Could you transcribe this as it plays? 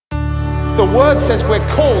The word says we're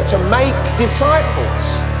called to make disciples.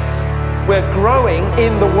 We're growing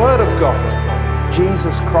in the word of God.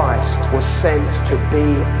 Jesus Christ was sent to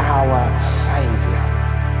be our Savior.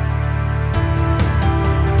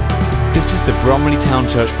 This is the Bromley Town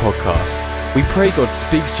Church podcast. We pray God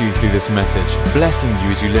speaks to you through this message, blessing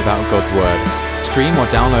you as you live out God's word. Stream or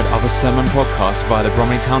download other sermon podcasts via the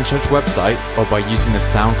Bromley Town Church website or by using the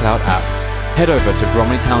SoundCloud app. Head over to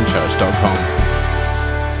bromleytownchurch.com.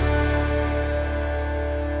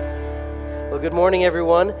 Well, good morning,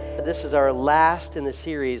 everyone. This is our last in the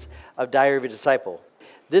series of Diary of a Disciple.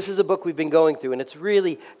 This is a book we've been going through, and it's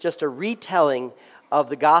really just a retelling of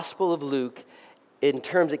the Gospel of Luke in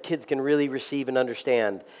terms that kids can really receive and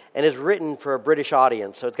understand. And it's written for a British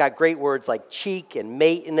audience, so it's got great words like cheek and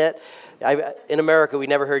mate in it. In America, we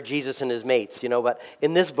never heard Jesus and his mates, but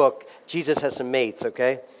in this book, Jesus has some mates,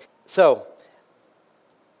 okay? So,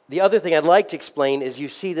 the other thing I'd like to explain is you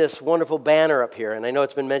see this wonderful banner up here, and I know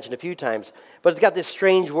it's been mentioned a few times, but it's got this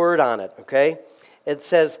strange word on it, okay? It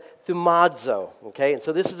says thumazo, okay? And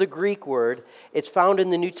so this is a Greek word. It's found in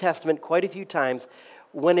the New Testament quite a few times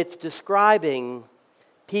when it's describing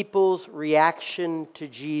people's reaction to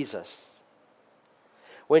Jesus.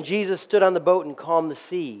 When Jesus stood on the boat and calmed the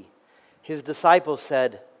sea, his disciples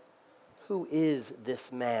said, "Who is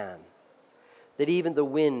this man that even the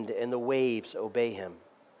wind and the waves obey him?"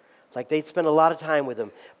 Like they'd spent a lot of time with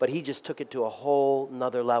him, but he just took it to a whole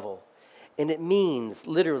nother level. And it means,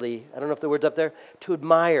 literally, I don't know if the word's up there, to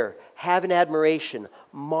admire, have an admiration,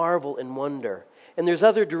 marvel and wonder. And there's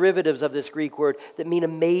other derivatives of this Greek word that mean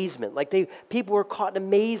amazement. Like people were caught in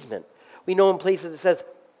amazement. We know in places it says,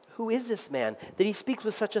 "Who is this man that he speaks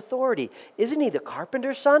with such authority? Isn't he the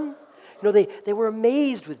carpenter's son?" They were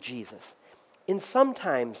amazed with Jesus. And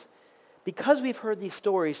sometimes, because we've heard these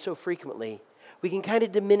stories so frequently, we can kind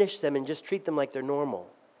of diminish them and just treat them like they're normal.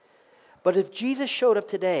 But if Jesus showed up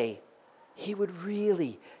today, he would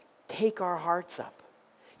really take our hearts up.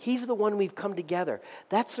 He's the one we've come together.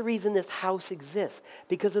 That's the reason this house exists,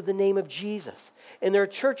 because of the name of Jesus. And there are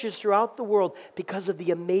churches throughout the world because of the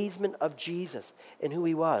amazement of Jesus and who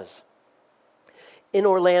he was. In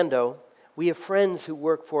Orlando, we have friends who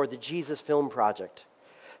work for the Jesus Film Project.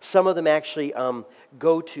 Some of them actually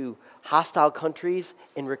go to hostile countries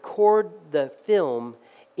and record the film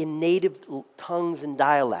in native tongues and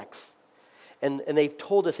dialects. And they've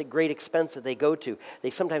told us at great expense that they go to. They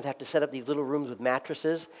sometimes have to set up these little rooms with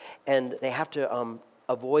mattresses, and they have to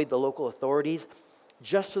avoid the local authorities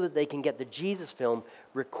just so that they can get the Jesus film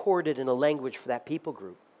recorded in a language for that people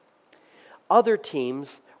group. Other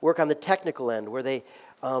teams work on the technical end where they,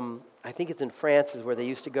 I think it's in France is where they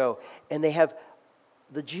used to go, and they have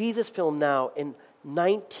the Jesus film now in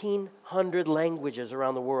 1,900 languages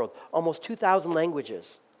around the world, almost 2,000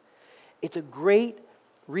 languages. It's a great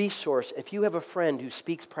resource. If you have a friend who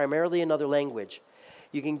speaks primarily another language,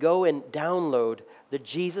 you can go and download the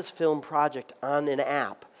Jesus Film Project on an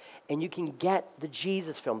app, and you can get the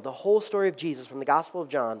Jesus film, the whole story of Jesus from the Gospel of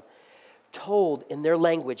John, told in their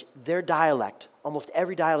language, their dialect, almost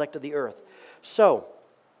every dialect of the earth. So,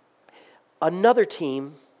 another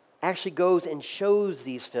team actually goes and shows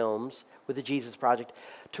these films with the Jesus Project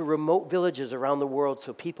to remote villages around the world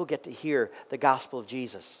so people get to hear the gospel of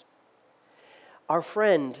Jesus. Our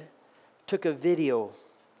friend took a video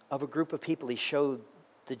of a group of people he showed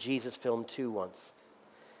the Jesus film to once.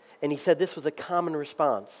 And he said this was a common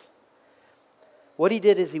response. What he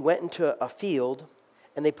did is he went into a field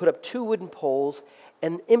and they put up 2 wooden poles,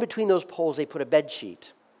 and in between those poles they put a bed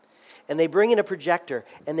sheet. And they bring in a projector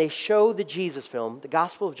and they show the Jesus film, the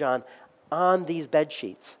Gospel of John, on these bed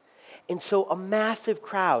sheets. And so a massive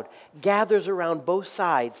crowd gathers around both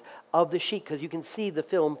sides of the sheet because you can see the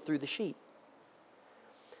film through the sheet.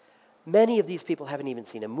 Many of these people haven't even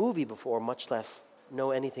seen a movie before, much less know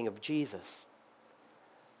anything of Jesus.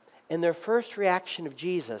 And their first reaction of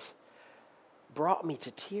Jesus brought me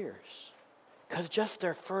to tears. Because just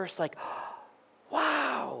their first,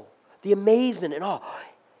 wow, the amazement and awe.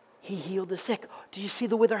 He healed the sick. Did you see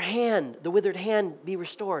the withered hand be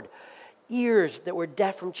restored? Ears that were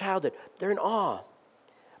deaf from childhood. They're in awe.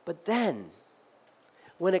 But then,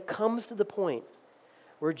 when it comes to the point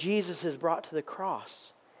where Jesus is brought to the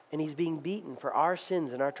cross, and he's being beaten for our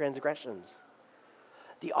sins and our transgressions,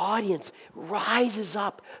 the audience rises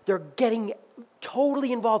up. They're getting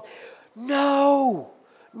totally involved. No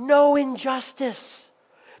injustice.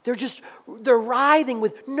 They're writhing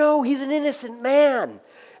with, no, he's an innocent man.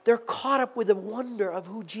 They're caught up with the wonder of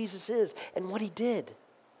who Jesus is and what he did.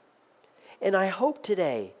 And I hope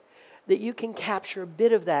today that you can capture a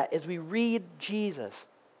bit of that as we read Jesus.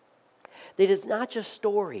 That it's not just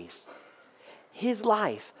stories. His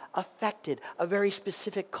life, affected a very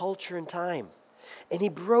specific culture and time. And he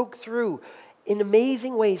broke through in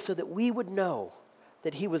amazing ways so that we would know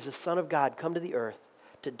that he was the Son of God come to the earth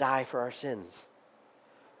to die for our sins.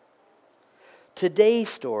 Today's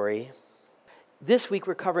story, this week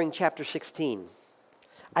we're covering chapter 16.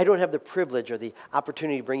 I don't have the privilege or the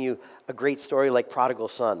opportunity to bring you a great story like Prodigal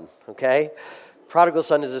Son, okay? Prodigal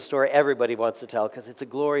Son is a story everybody wants to tell because it's a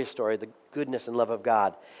glorious story, the goodness and love of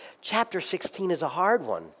God. Chapter 16 is a hard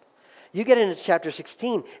one. You get into chapter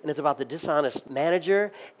 16 and it's about the dishonest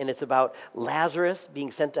manager and it's about Lazarus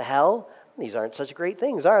being sent to hell. These aren't such great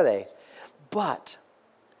things, are they? But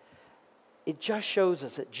it just shows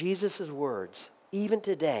us that Jesus' words, even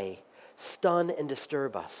today, stun and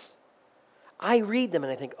disturb us. I read them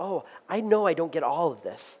and I think, oh, I know I don't get all of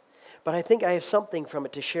this, but I think I have something from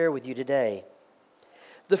it to share with you today.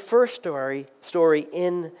 The first story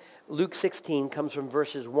in Luke 16 comes from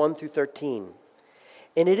verses 1 through 13,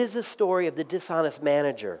 and it is the story of the dishonest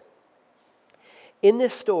manager. In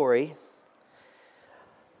this story,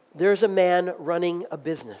 there's a man running a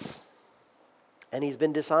business, and he's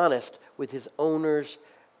been dishonest with his owner's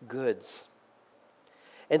goods.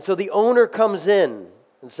 And so the owner comes in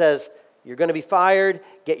and says, you're going to be fired,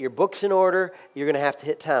 get your books in order, you're going to have to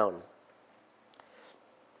hit town.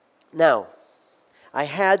 Now, I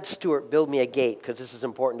had Stuart build me a gate because this is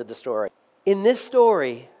important to the story. In this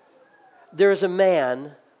story, there is a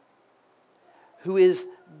man who is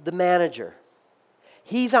the manager.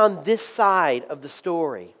 He's on this side of the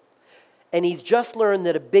story, and he's just learned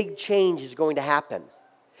that a big change is going to happen.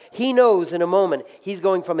 He knows in a moment he's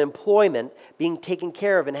going from employment, being taken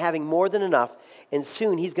care of and having more than enough, and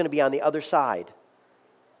soon he's going to be on the other side.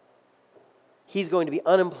 He's going to be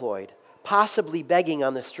unemployed, possibly begging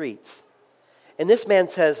on the streets. And this man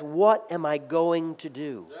says, what am I going to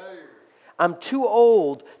do? I'm too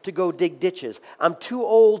old to go dig ditches. I'm too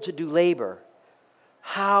old to do labor.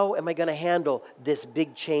 How am I going to handle this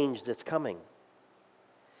big change that's coming?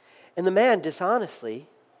 And the man dishonestly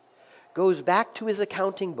goes back to his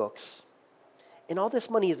accounting books. And all this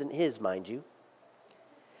money isn't his, mind you.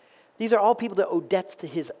 These are all people that owe debts to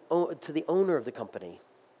the owner of the company.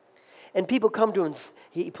 And people come to him,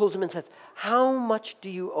 he pulls them and says, how much do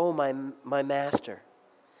you owe my master?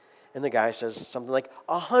 And the guy says something like,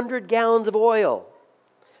 100 gallons of oil.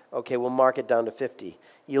 Okay, we'll mark it down to 50.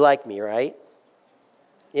 You like me, right?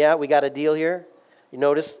 Yeah, we got a deal here. You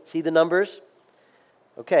notice, see the numbers?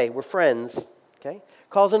 Okay, we're friends. Okay,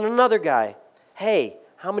 calls in another guy. Hey,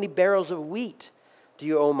 how many barrels of wheat do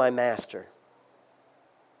you owe my master?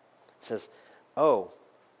 Says,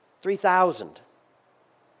 3,000.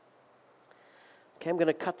 Okay, I'm going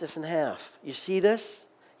to cut this in half. You see this?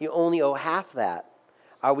 You only owe half that.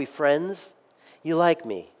 Are we friends? You like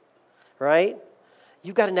me, right?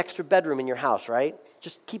 You've got an extra bedroom in your house, right?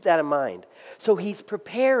 Just keep that in mind. So he's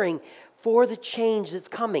preparing for the change that's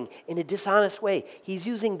coming in a dishonest way. He's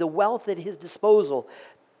using the wealth at his disposal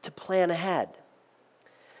to plan ahead.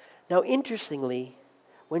 Now, interestingly,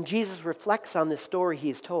 when Jesus reflects on this story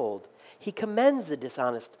he's told, he commends the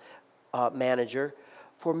dishonest manager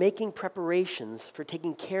for making preparations, for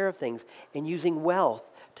taking care of things, and using wealth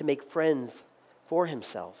to make friends for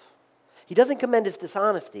himself. He doesn't commend his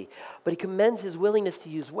dishonesty, but he commends his willingness to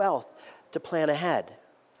use wealth to plan ahead.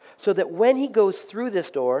 So that when he goes through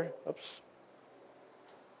this door,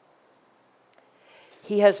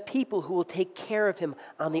 he has people who will take care of him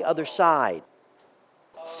on the other side.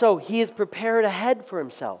 So he is prepared ahead for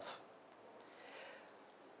himself.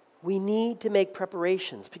 We need to make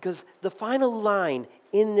preparations because the final line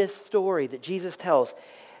in this story that Jesus tells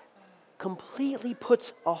completely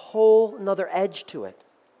puts a whole another edge to it.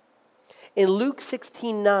 In Luke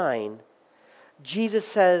 16:9, Jesus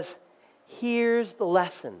says, here's the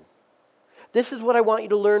lesson. This is what I want you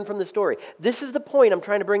to learn from the story. This is the point I'm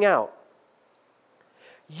trying to bring out.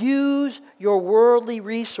 Use your worldly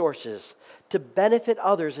resources to benefit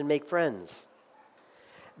others and make friends.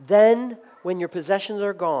 Then, when your possessions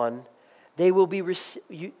are gone, they will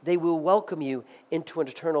welcome you into an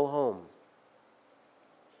eternal home.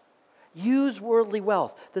 Use worldly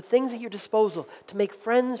wealth, the things at your disposal, to make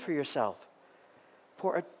friends for yourself,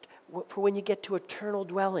 for when you get to eternal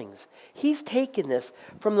dwellings. He's taken this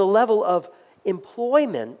from the level of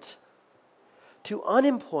employment to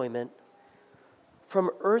unemployment, from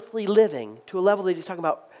earthly living to a level that he's talking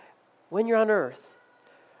about when you're on earth.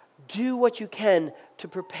 Do what you can to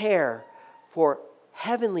prepare for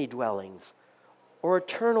heavenly dwellings or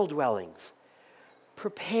eternal dwellings.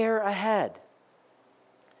 Prepare ahead.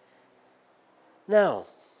 Now,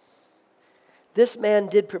 this man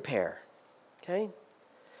did prepare, okay?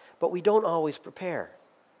 But we don't always prepare.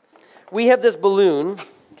 We have this balloon,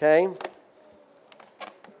 okay?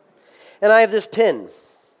 And I have this pin,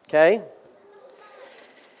 okay?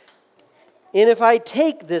 And if I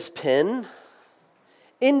take this pin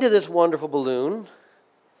into this wonderful balloon,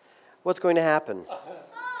 what's going to happen?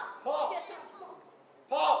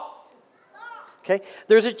 Okay,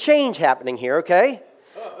 there's a change happening here, okay?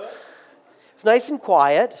 It's nice and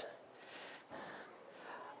quiet.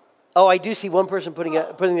 Oh, I do see one person putting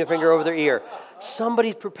their finger over their ear.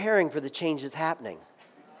 Somebody's preparing for the change that's happening,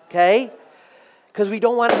 okay? Because we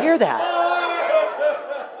don't want to hear that.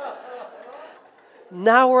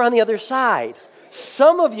 Now we're on the other side.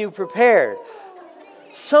 Some of you prepared.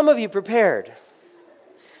 Some of you prepared.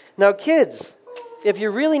 Now, kids, if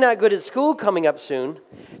you're really not good at school coming up soon,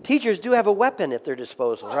 teachers do have a weapon at their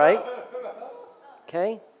disposal, right?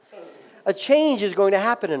 Okay? A change is going to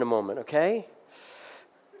happen in a moment, okay?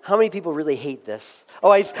 How many people really hate this?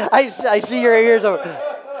 Oh, I see your ears over.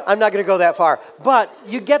 I'm not going to go that far. But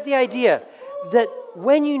you get the idea that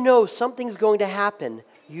when you know something's going to happen,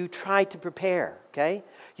 you try to prepare, okay?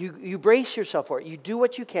 You brace yourself for it. You do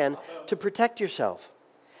what you can to protect yourself.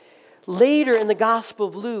 Later in the Gospel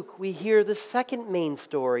of Luke, we hear the second main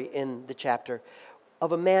story in the chapter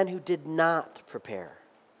of a man who did not prepare.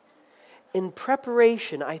 In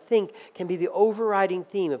preparation, I think, can be the overriding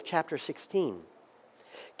theme of chapter 16.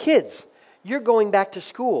 Kids, you're going back to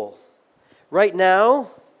school. Right now,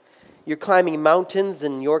 you're climbing mountains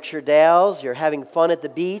in Yorkshire Dales. You're having fun at the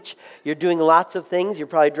beach. You're doing lots of things. You're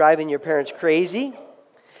probably driving your parents crazy.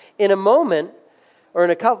 In a moment, or in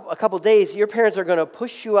a couple days, your parents are going to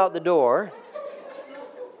push you out the door,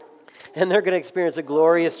 and they're going to experience a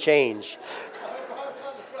glorious change.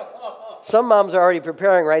 Some moms are already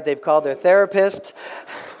preparing, right? They've called their therapist.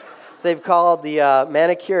 They've called the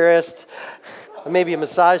manicurist, maybe a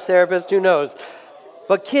massage therapist, who knows.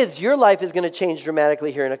 But kids, your life is going to change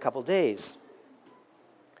dramatically here in a couple days.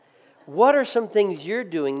 What are some things you're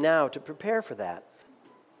doing now to prepare for that?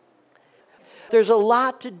 There's a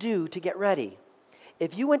lot to do to get ready.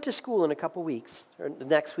 If you went to school in a couple weeks, or the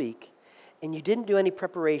next week, and you didn't do any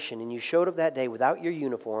preparation, and you showed up that day without your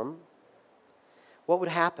uniform, what would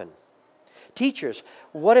happen? Teachers,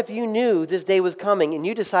 what if you knew this day was coming and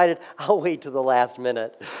you decided, I'll wait till the last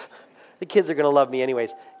minute. The kids are going to love me anyways.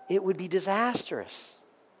 It would be disastrous.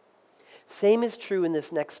 Same is true in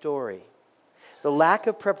this next story. The lack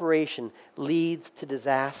of preparation leads to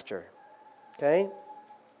disaster. Okay?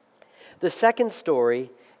 The second story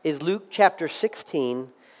is Luke chapter 16,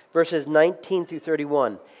 verses 19 through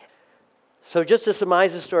 31. So just to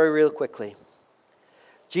surmise the story real quickly.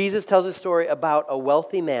 Jesus tells a story about a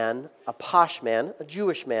wealthy man, a posh man, a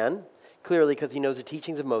Jewish man, clearly because he knows the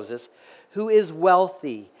teachings of Moses, who is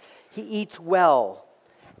wealthy. He eats well.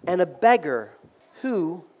 And a beggar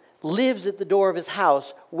who lives at the door of his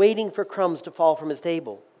house waiting for crumbs to fall from his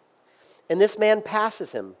table. And this man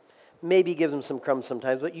passes him. Maybe gives him some crumbs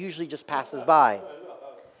sometimes, but usually just passes by.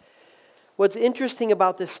 What's interesting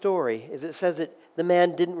about this story is it says that the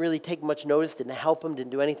man didn't really take much notice, didn't help him,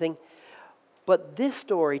 didn't do anything. But this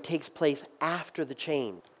story takes place after the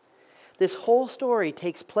change. This whole story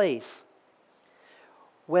takes place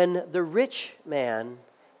when the rich man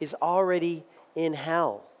is already in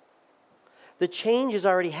hell. The change has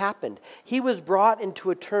already happened. He was brought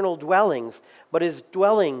into eternal dwellings, but his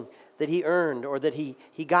dwelling that he earned or that he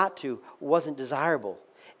got to wasn't desirable.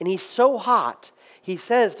 And he's so hot, he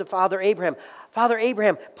says to Father Abraham, Father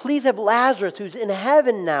Abraham, please have Lazarus, who's in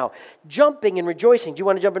heaven now, jumping and rejoicing. Do you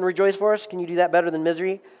want to jump and rejoice for us? Can you do that better than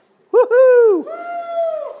misery? Woohoo!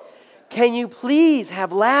 Can you please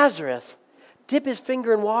have Lazarus dip his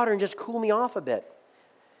finger in water and just cool me off a bit?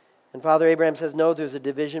 And Father Abraham says, no, there's a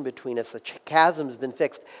division between us. The chasm's been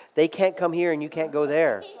fixed. They can't come here and you can't go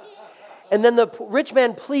there. And then the rich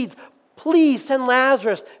man pleads, please send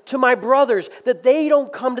Lazarus to my brothers that they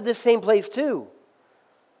don't come to this same place too.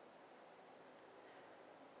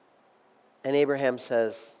 And Abraham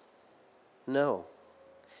says, no.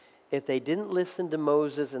 If they didn't listen to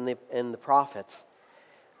Moses and the prophets,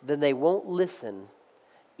 then they won't listen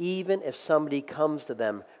even if somebody comes to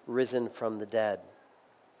them risen from the dead.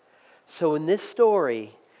 So in this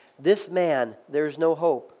story, this man, there's no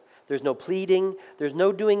hope. There's no pleading. There's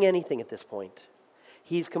no doing anything at this point.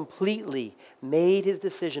 He's completely made his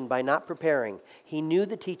decision by not preparing. He knew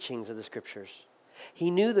the teachings of the Scriptures.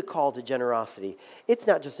 He knew the call to generosity. It's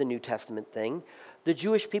not just a New Testament thing. The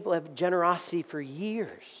Jewish people have generosity for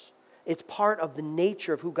years. It's part of the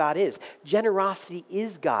nature of who God is. Generosity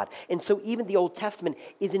is God. And so even the Old Testament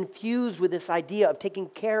is infused with this idea of taking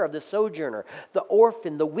care of the sojourner, the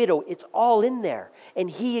orphan, the widow. It's all in there. And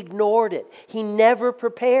he ignored it. He never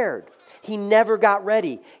prepared. He never got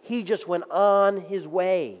ready. He just went on his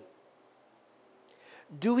way.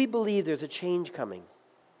 Do we believe there's a change coming?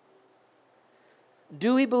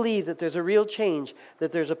 Do we believe that there's a real change,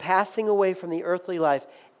 that there's a passing away from the earthly life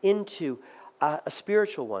into a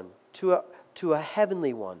spiritual one, to a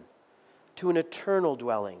heavenly one, to an eternal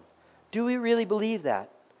dwelling? Do we really believe that?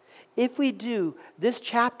 If we do, this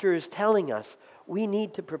chapter is telling us we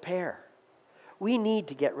need to prepare. We need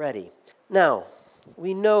to get ready. Now,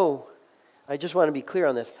 we know, I just want to be clear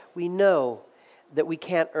on this, we know that we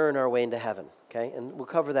can't earn our way into heaven, okay? And we'll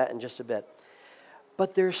cover that in just a bit.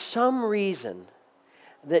 But there's some reason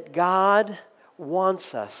that God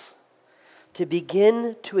wants us to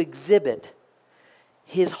begin to exhibit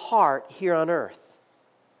his heart here on earth.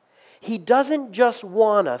 He doesn't just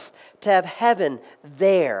want us to have heaven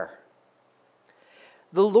there.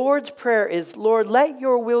 The Lord's Prayer is, Lord, let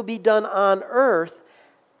your will be done on earth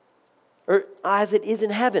or as it is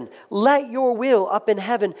in heaven. Let your will up in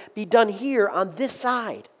heaven be done here on this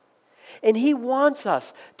side. And he wants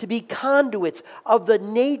us to be conduits of the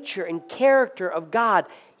nature and character of God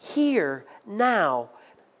here, now,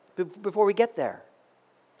 before we get there.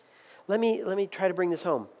 Let me try to bring this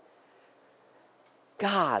home.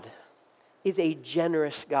 God is a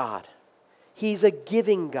generous God. He's a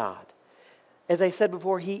giving God. As I said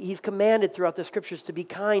before, he's commanded throughout the scriptures to be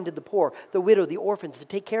kind to the poor, the widow, the orphans, to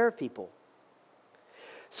take care of people.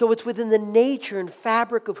 So it's within the nature and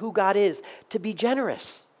fabric of who God is to be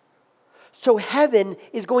generous. So heaven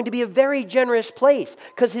is going to be a very generous place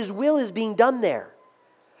because his will is being done there.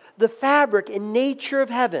 The fabric and nature of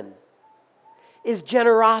heaven is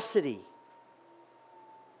generosity.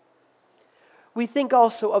 We think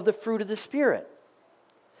also of the fruit of the Spirit.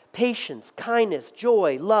 Patience, kindness,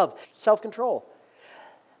 joy, love, self-control.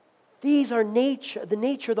 These are the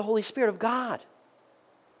nature of the Holy Spirit of God.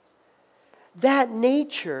 That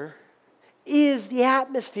nature is the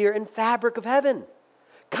atmosphere and fabric of heaven.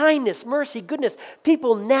 Kindness, mercy, goodness,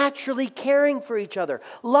 people naturally caring for each other,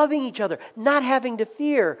 loving each other, not having to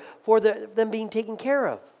fear for them being taken care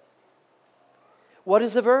of. What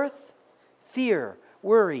is of earth? Fear,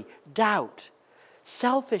 worry, doubt,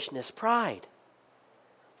 selfishness, pride.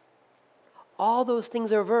 All those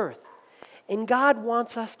things are of earth. And God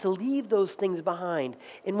wants us to leave those things behind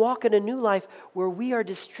and walk in a new life where we are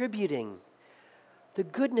distributing the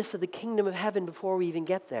goodness of the kingdom of heaven before we even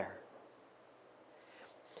get there.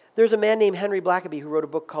 There's a man named Henry Blackaby who wrote a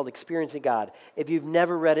book called Experiencing God. If you've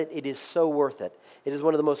never read it, it is so worth it. It is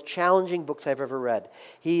one of the most challenging books I've ever read.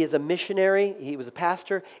 He is a missionary. He was a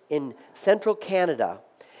pastor in central Canada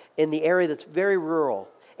in the area that's very rural.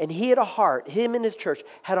 And he had a heart, him and his church,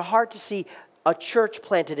 had a heart to see a church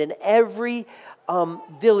planted in every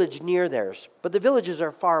village near theirs. But the villages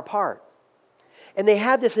are far apart. And they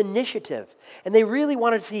had this initiative. And they really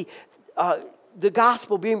wanted to see the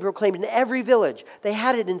gospel being proclaimed in every village. They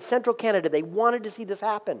had it in central Canada. They wanted to see this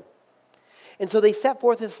happen. And so they set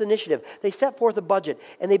forth this initiative. They set forth a budget,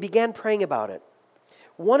 and they began praying about it.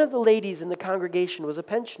 One of the ladies in the congregation was a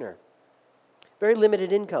pensioner, very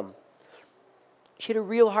limited income. She had a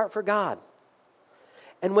real heart for God.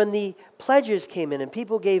 And when the pledges came in and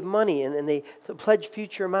people gave money and they pledged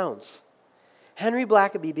future amounts, Henry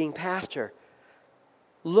Blackaby, being pastor,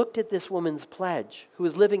 looked at this woman's pledge, who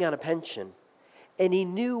was living on a pension, and he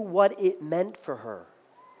knew what it meant for her.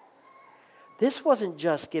 This wasn't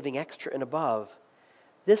just giving extra and above.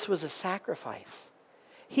 This was a sacrifice.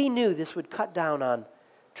 He knew this would cut down on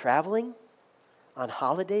traveling, on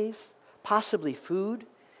holidays, possibly food.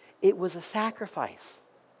 It was a sacrifice.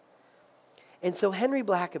 And so Henry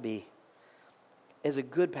Blackaby, as a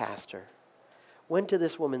good pastor, went to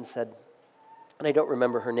this woman and said, and I don't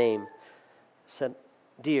remember her name, said,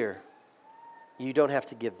 "Dear, you don't have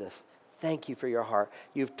to give this. Thank you for your heart.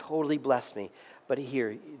 You've totally blessed me. But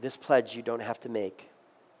here, this pledge you don't have to make."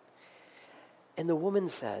 And the woman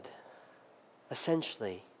said,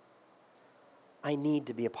 essentially, I need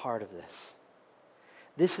to be a part of this.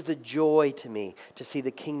 This is a joy to me to see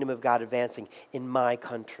the kingdom of God advancing in my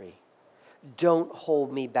country. Don't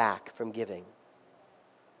hold me back from giving.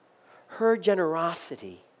 Her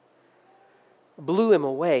generosity blew him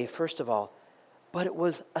away, first of all, but it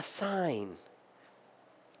was a sign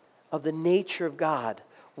of the nature of God,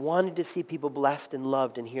 wanting to see people blessed and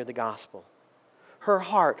loved and hear the gospel. Her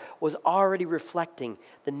heart was already reflecting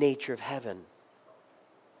the nature of heaven.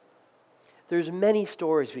 There's many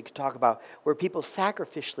stories we could talk about where people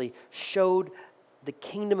sacrificially showed the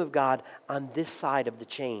kingdom of God on this side of the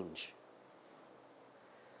change.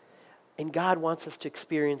 And God wants us to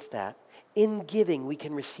experience that. In giving, we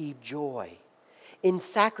can receive joy. In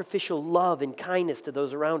sacrificial love and kindness to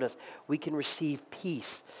those around us, we can receive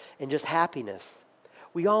peace and just happiness.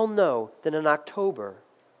 We all know that in October,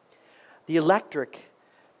 the electric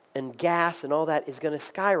and gas and all that is going to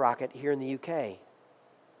skyrocket here in the UK.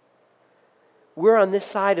 We're on this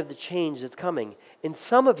side of the change that's coming. And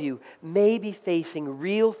some of you may be facing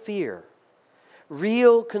real fear,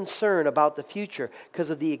 real concern about the future because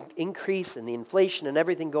of the increase and the inflation and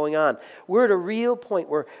everything going on. We're at a real point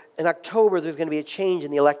where in October there's going to be a change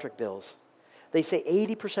in the electric bills. They say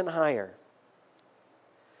 80% higher.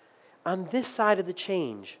 On this side of the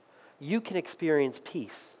change, you can experience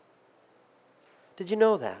peace. Did you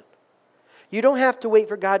know that? You don't have to wait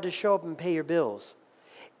for God to show up and pay your bills.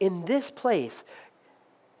 In this place,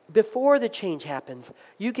 before the change happens,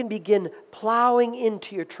 you can begin plowing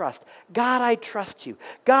into your trust. God, I trust you.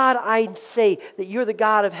 God, I say that you're the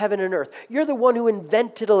God of heaven and earth. You're the one who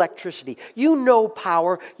invented electricity. You know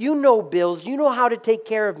power. You know bills. You know how to take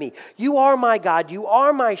care of me. You are my God. You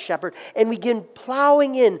are my shepherd. And we begin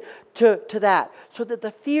plowing in to that so that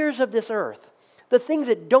the fears of this earth, the things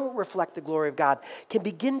that don't reflect the glory of God, can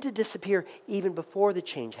begin to disappear even before the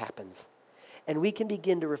change happens. And we can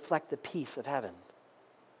begin to reflect the peace of heaven.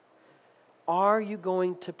 Are you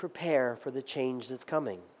going to prepare for the change that's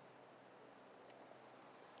coming?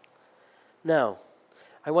 Now,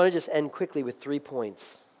 I want to just end quickly with 3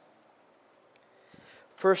 points.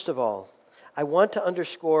 First of all, I want to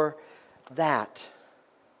underscore that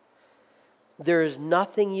there is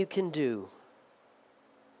nothing you can do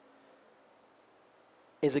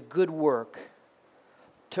as a good work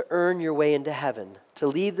to earn your way into heaven, to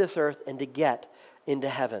leave this earth and to get into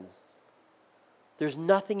heaven. There's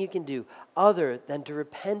nothing you can do other than to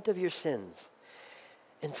repent of your sins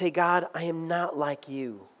and say, God, I am not like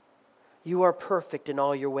you. You are perfect in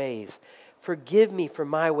all your ways. Forgive me for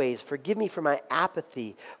my ways. Forgive me for my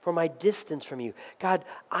apathy, for my distance from you. God,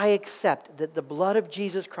 I accept that the blood of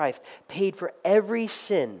Jesus Christ paid for every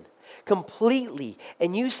sin completely,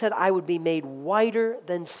 and you said I would be made whiter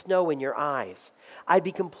than snow in your eyes. I'd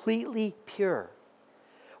be completely pure.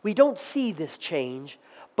 We don't see this change,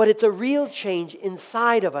 but it's a real change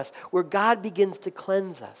inside of us where God begins to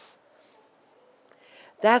cleanse us.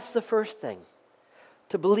 That's the first thing,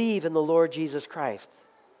 to believe in the Lord Jesus Christ.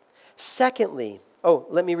 Secondly,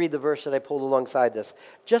 let me read the verse that I pulled alongside this,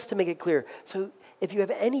 just to make it clear. So if you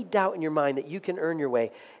have any doubt in your mind that you can earn your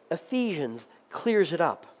way, Ephesians clears it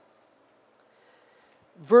up.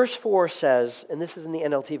 Verse 4 says, and this is in the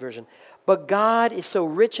NLT version, but God is so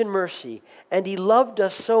rich in mercy, and he loved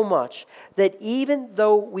us so much that even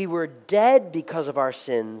though we were dead because of our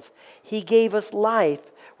sins, he gave us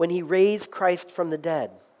life when he raised Christ from the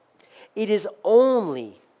dead. It is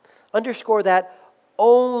only, underscore that,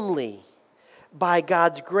 only by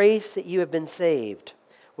God's grace that you have been saved.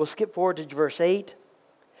 We'll skip forward to verse 8.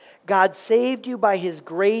 God saved you by his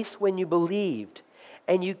grace when you believed,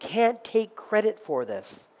 and you can't take credit for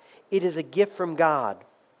this. It is a gift from God.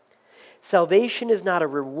 Salvation is not a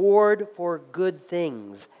reward for good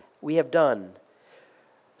things we have done,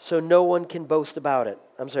 so no one can boast about it.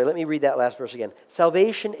 I'm sorry, let me read that last verse again.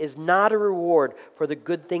 Salvation is not a reward for the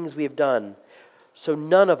good things we have done, so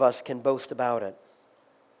none of us can boast about it.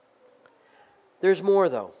 There's more,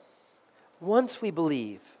 though. Once we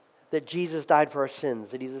believe that Jesus died for our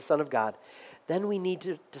sins, that he's the Son of God, then we need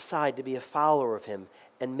to decide to be a follower of him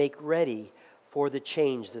and make ready for the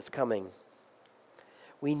change that's coming.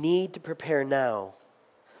 We need to prepare now.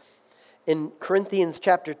 In Corinthians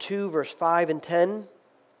chapter 2, verse 5 and 10,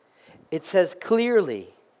 it says clearly,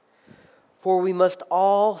 for we must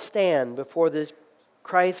all stand before the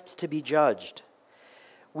Christ to be judged.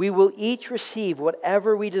 We will each receive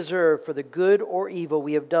whatever we deserve for the good or evil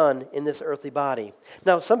we have done in this earthly body.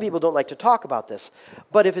 Now, some people don't like to talk about this,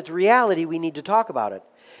 but if it's reality, we need to talk about it.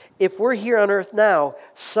 If we're here on earth now,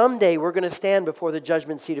 someday we're going to stand before the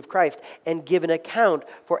judgment seat of Christ and give an account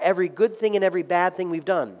for every good thing and every bad thing we've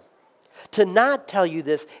done. To not tell you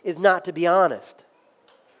this is not to be honest.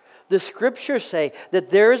 The scriptures say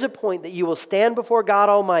that there is a point that you will stand before God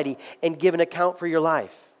Almighty and give an account for your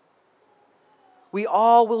life. We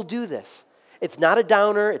all will do this. It's not a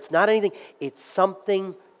downer. It's not anything. It's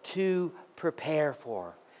something to prepare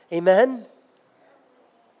for. Amen?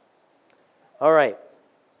 All right.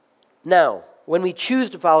 Now, when we choose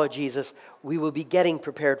to follow Jesus, we will be getting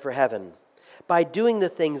prepared for heaven by doing the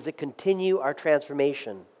things that continue our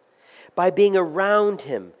transformation, by being around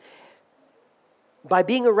him. By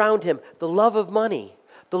being around him, the love of money,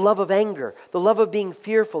 The love of anger, the love of being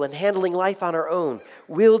fearful and handling life on our own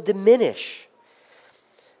will diminish.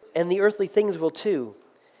 And the earthly things will too.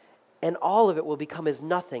 And all of it will become as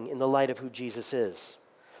nothing in the light of who Jesus is.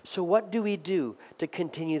 So what do we do to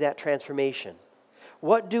continue that transformation?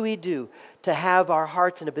 What do we do to have our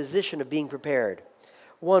hearts in a position of being prepared?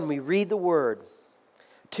 1, we read the Word.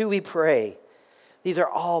 2, we pray. These are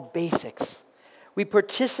all basics. We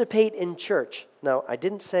participate in church. Now, I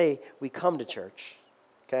didn't say we come to church,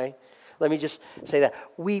 okay? Let me just say that.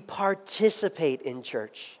 We participate in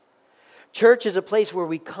church. Church is a place where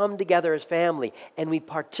we come together as family and we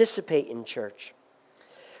participate in church.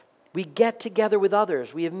 We get together with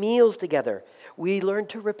others. We have meals together. We learn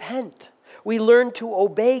to repent. We learn to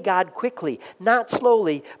obey God quickly, not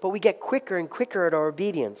slowly, but we get quicker and quicker at our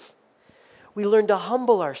obedience. We learn to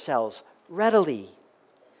humble ourselves readily,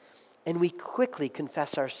 and we quickly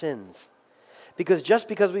confess our sins. Because just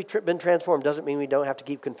because we've been transformed doesn't mean we don't have to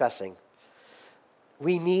keep confessing.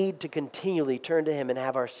 We need to continually turn to Him and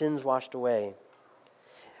have our sins washed away.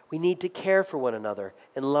 We need to care for one another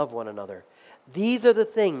and love one another. These are the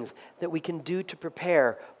things that we can do to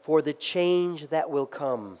prepare for the change that will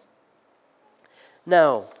come.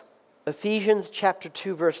 Now, Ephesians chapter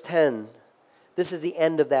 2, verse 10. This is the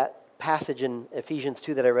end of that passage in Ephesians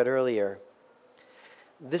 2 that I read earlier.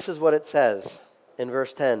 This is what it says in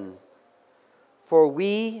verse 10. For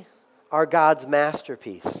we are God's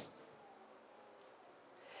masterpiece.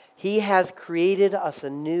 He has created us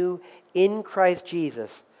anew in Christ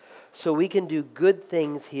Jesus so we can do good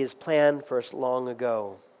things He has planned for us long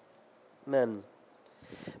ago. Amen.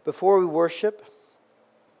 Before we worship,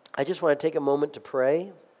 I just want to take a moment to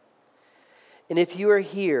pray. And if you are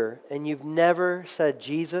here and you've never said,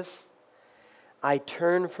 Jesus, I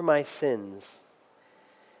turn from my sins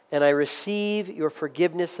and I receive your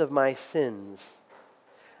forgiveness of my sins,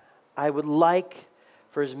 I would like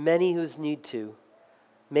for as many who need to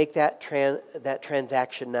make that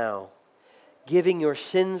transaction now, giving your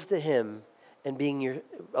sins to Him and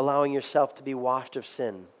allowing yourself to be washed of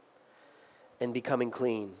sin and becoming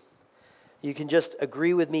clean. You can just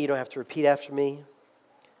agree with me. You don't have to repeat after me.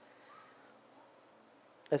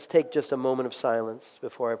 Let's take just a moment of silence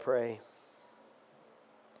before I pray.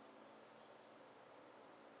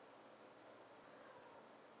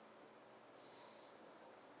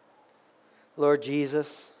 Lord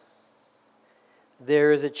Jesus,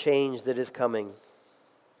 there is a change that is coming.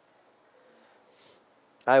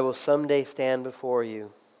 I will someday stand before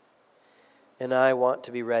you, and I want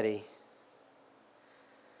to be ready.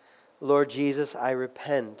 Lord Jesus, I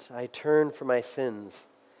repent. I turn from my sins.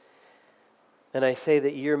 And I say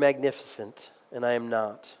that you're magnificent, and I am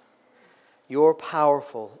not. You're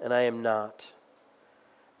powerful, and I am not.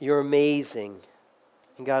 You're amazing.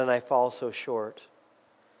 And God, and I fall so short.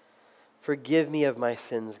 Forgive me of my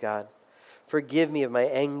sins, God. Forgive me of my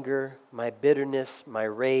anger, my bitterness, my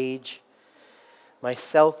rage, my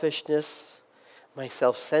selfishness, my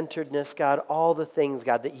self-centeredness, God, all the things,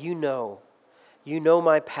 God, that you know. You know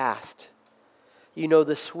my past. You know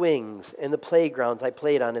the swings and the playgrounds I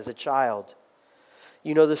played on as a child.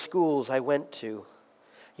 You know the schools I went to.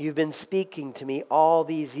 You've been speaking to me all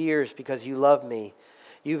these years because you love me.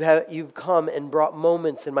 You've come and brought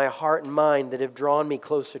moments in my heart and mind that have drawn me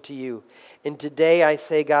closer to you. And today I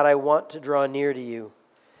say, God, I want to draw near to you.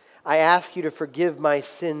 I ask you to forgive my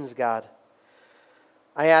sins, God.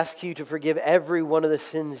 I ask you to forgive every one of the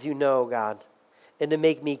sins you know, God, and to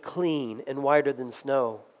make me clean and whiter than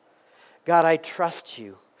snow. God, I trust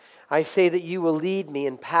you. I say that you will lead me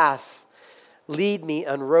in paths. Lead me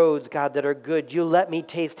on roads, God, that are good. You let me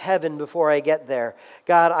taste heaven before I get there.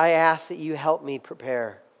 God, I ask that you help me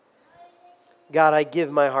prepare. God, I give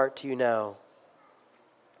my heart to you now.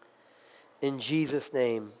 In Jesus'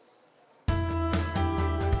 name.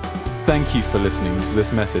 Thank you for listening to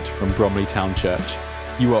this message from Bromley Town Church.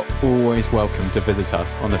 You are always welcome to visit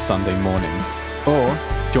us on a Sunday morning, or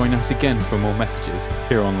join us again for more messages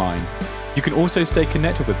here online. You can also stay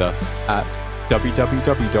connected with us at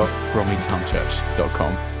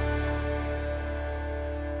www.bromleytownchurch.com.